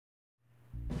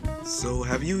So,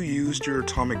 have you used your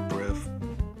atomic breath?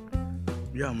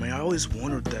 Yeah, man, I always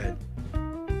wondered that.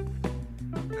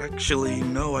 Actually,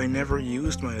 no, I never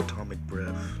used my atomic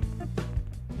breath.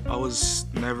 I was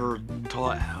never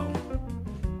taught how.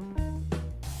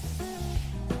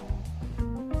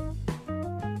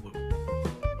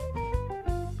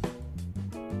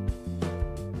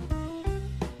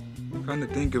 Kind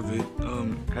of think of it,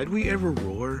 had we ever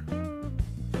roar?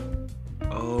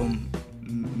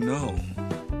 No.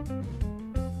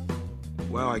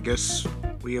 Wow, I guess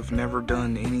we have never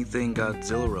done anything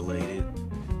Godzilla related.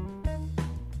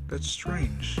 That's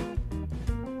strange.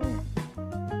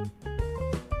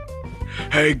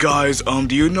 Hey guys,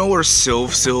 do you know where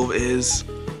Sylv is?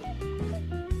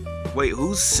 Wait,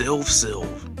 who's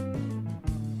Sylv?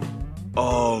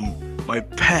 My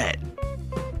pet.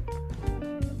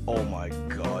 Oh my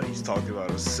god, he's talking about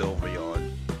a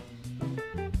sylveon.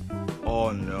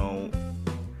 Oh no.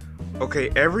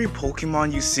 Okay, every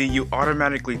Pokemon you see, you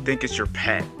automatically think it's your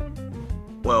pet.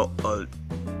 Well,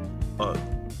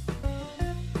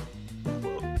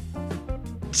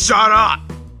 shut up!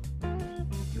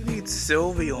 You need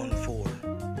Sylveon for?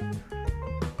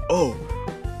 Oh,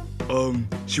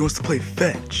 she wants to play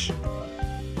fetch.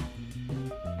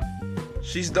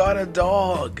 She's not a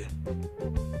dog.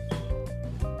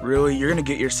 Really? You're gonna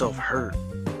get yourself hurt.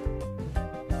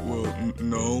 Well,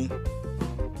 no.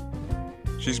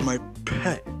 She's my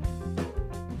pet.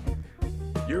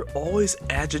 You're always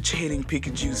agitating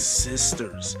Pikachu's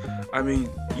sisters. I mean,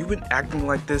 you've been acting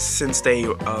like this since they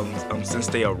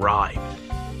arrived.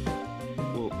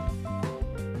 Well,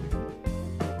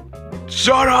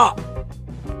 shut up!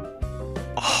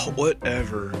 Oh,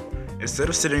 whatever. Instead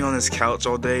of sitting on this couch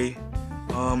all day,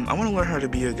 I want to learn how to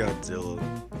be a Godzilla.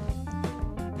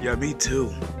 Yeah, me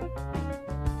too.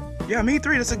 Yeah, me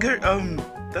three. That's a great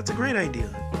idea.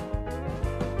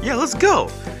 Yeah, let's go.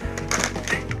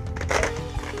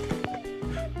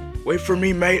 Wait for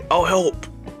me, mate. I'll help.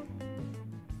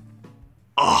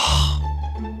 Oh,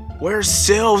 where's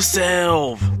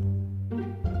Sylv?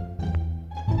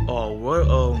 Oh,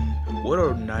 what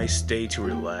a nice day to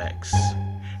relax.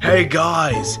 Hey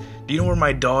guys, do you know where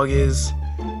my dog is?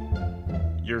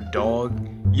 Your dog?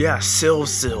 Yeah,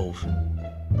 Sylv.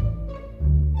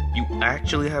 You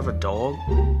actually have a dog?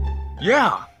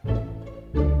 Yeah.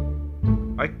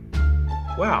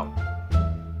 Wow.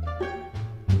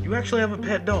 You actually have a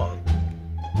pet dog?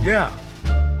 Yeah.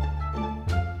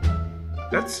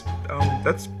 That's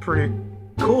pretty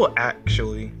cool,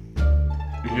 actually.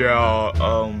 Yeah,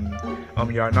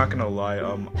 yeah, I'm not gonna lie,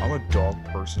 I'm a dog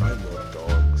person. I love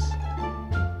dogs.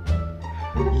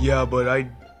 Yeah, but I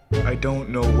don't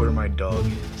know where my dog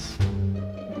is.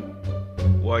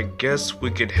 Well, I guess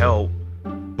we could help,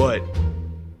 but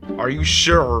are you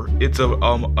sure it's a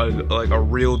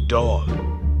real dog?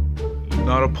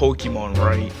 Not a Pokemon,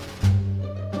 right?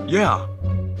 Yeah.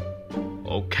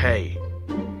 Okay.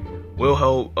 We'll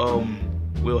help,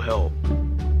 we'll help.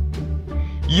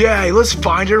 Yay, let's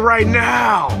find it right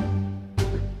now!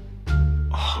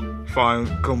 Oh, fine,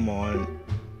 come on.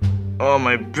 Oh,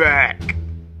 my back.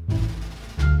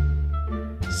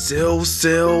 Sylv.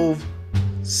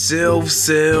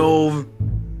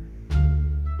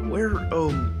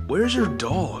 Where's your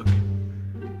dog?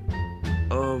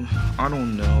 I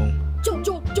don't know.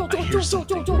 I hear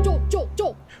something.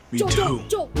 Me too.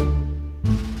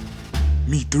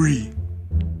 Me three.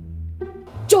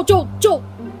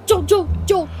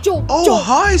 Oh,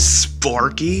 hi,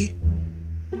 Sparky.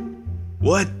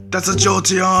 What? That's a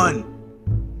Jolteon.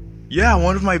 Yeah,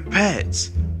 one of my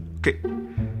pets.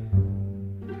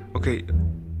 Okay.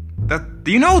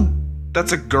 Do you know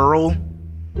that's a girl?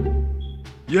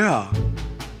 Yeah.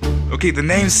 Okay, the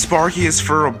name Sparky is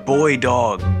for a boy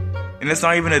dog. And it's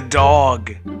not even a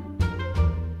dog.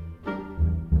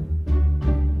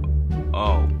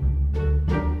 Oh.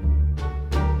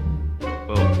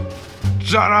 Well,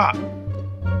 shut up!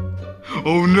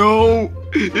 Oh no!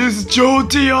 It's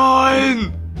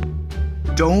Jolteon!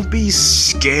 Don't be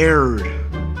scared.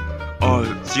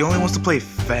 She only wants to play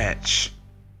fetch.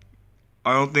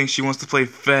 I don't think she wants to play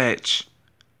fetch.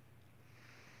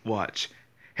 Watch.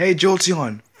 Hey,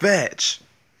 Jolteon, fetch.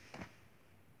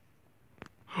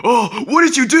 Oh, what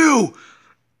did you do?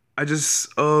 I just,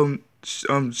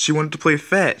 she wanted to play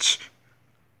fetch.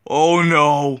 Oh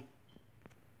no.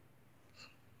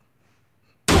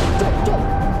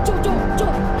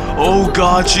 Oh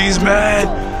god, she's mad.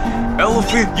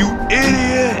 Elephant, you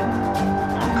idiot.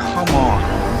 Come on.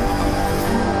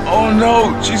 Oh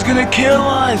no, she's gonna kill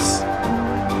us.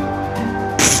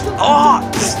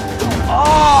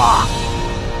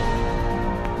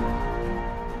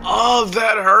 Oh,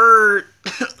 that hurt.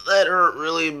 That hurt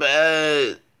really really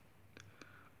bad.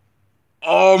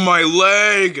 Oh, my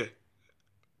leg!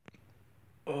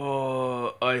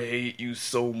 Oh, I hate you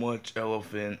so much,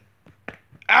 Elephant.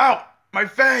 Ow! My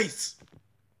face!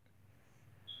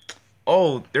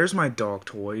 Oh, there's my dog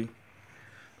toy.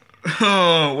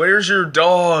 Where's your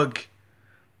dog?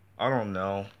 I don't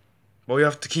know. But we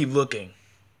have to keep looking.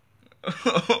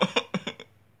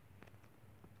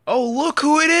 Oh, look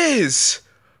who it is!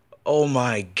 Oh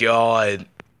my god.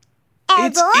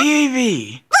 It's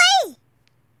Evie!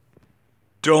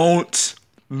 Don't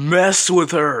mess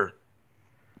with her.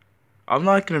 I'm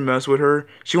not gonna mess with her.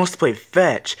 She wants to play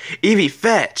fetch. Evie,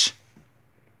 fetch!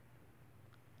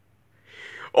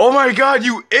 Oh my god,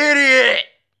 you idiot!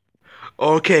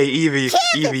 Okay, Evie,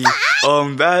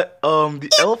 the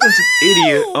elephant's an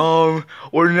idiot.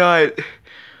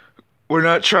 We're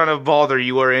not trying to bother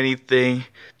you or anything.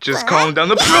 Just calm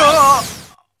down.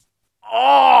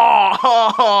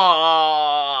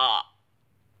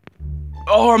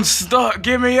 Oh, I'm stuck.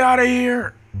 Get me out of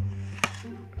here.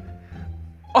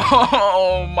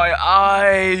 Oh, my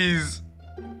eyes.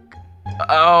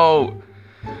 Ow.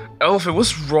 Elephant,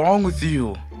 what's wrong with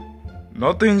you?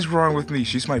 Nothing's wrong with me.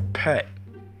 She's my pet.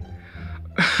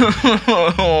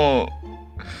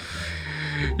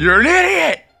 You're an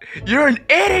idiot! You're an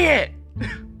idiot!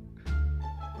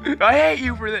 I hate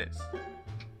you for this.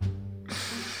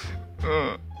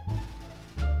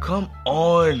 Come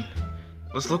on.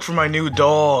 Let's look for my new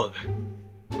dog.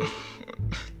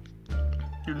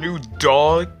 Your new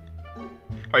dog?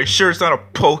 Are you sure it's not a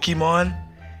Pokemon?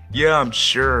 Yeah, I'm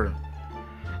sure.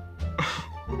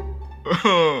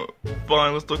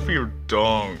 Fine, let's look for your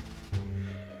dog.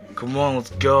 Come on,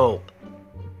 let's go.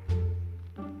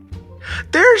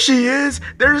 There she is!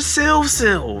 There's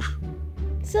Sylveon.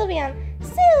 Sylveon.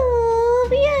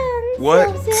 What?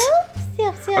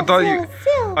 Sylveon.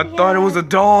 I thought it was a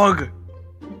dog.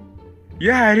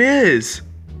 Yeah, it is.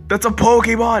 That's a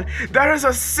Pokemon. That is a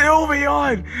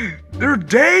Sylveon. They're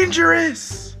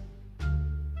dangerous.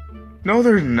 No,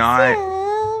 they're not.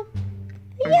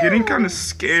 I'm getting kind of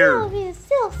scared.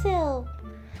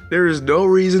 There is no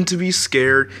reason to be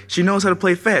scared. She knows how to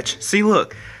play fetch. See,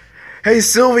 look. Hey,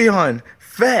 Sylveon,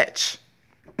 fetch.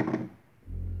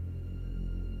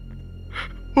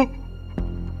 Oh.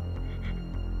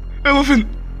 Elephant.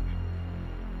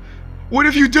 What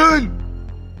have you done?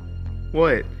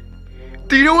 What?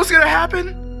 Do you know what's gonna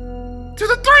happen to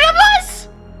the three of us?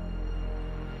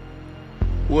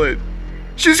 What?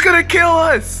 She's gonna kill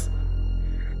us.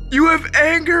 You have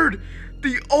angered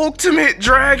the ultimate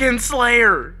dragon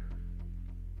slayer.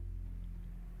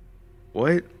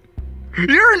 What?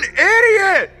 You're an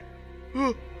idiot!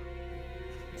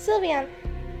 Sylveon.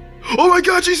 Oh my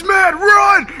god, she's mad!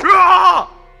 Run! Ah!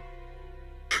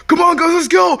 Come on, guys, let's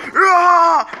go!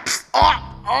 Ah!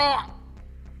 Ah! Ah!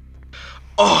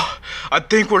 Oh, I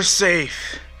think we're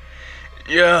safe.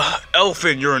 Yeah,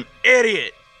 Elephant, you're an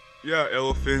idiot. Yeah,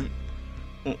 Elephant.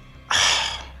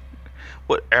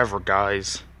 Whatever,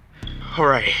 guys.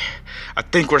 Alright, I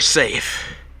think we're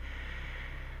safe.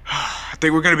 I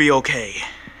think we're gonna be okay.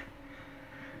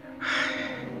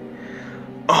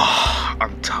 Oh,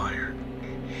 I'm tired.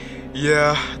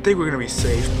 Yeah, I think we're gonna be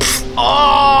safe.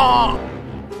 Oh!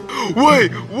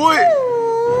 Wait, what?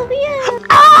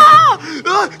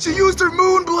 Ah! She used her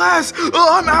moon blast.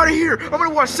 Oh, I'm out of here. I'm gonna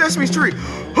watch Sesame Street.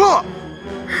 Huh!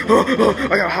 I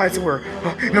gotta hide somewhere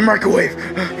in the microwave.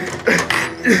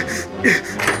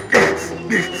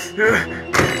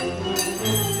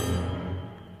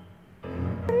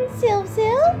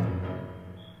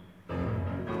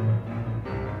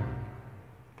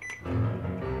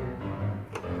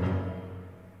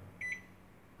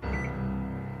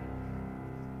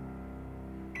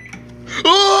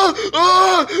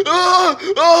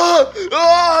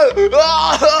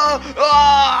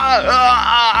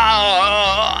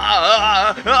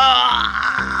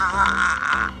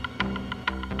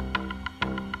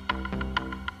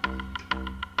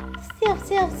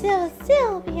 Sylveon.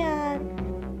 Sylveon.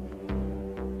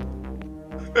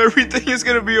 Everything is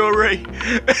gonna be alright.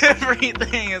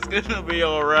 Everything is gonna be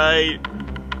alright.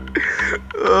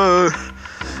 Oh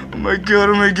my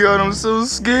god, I'm so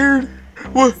scared.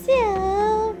 What?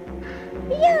 Sylveon.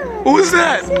 What was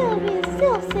that?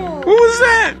 Sylveon. What was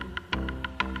that?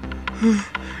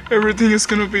 Everything is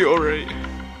gonna be alright.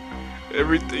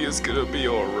 Everything is gonna be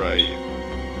alright.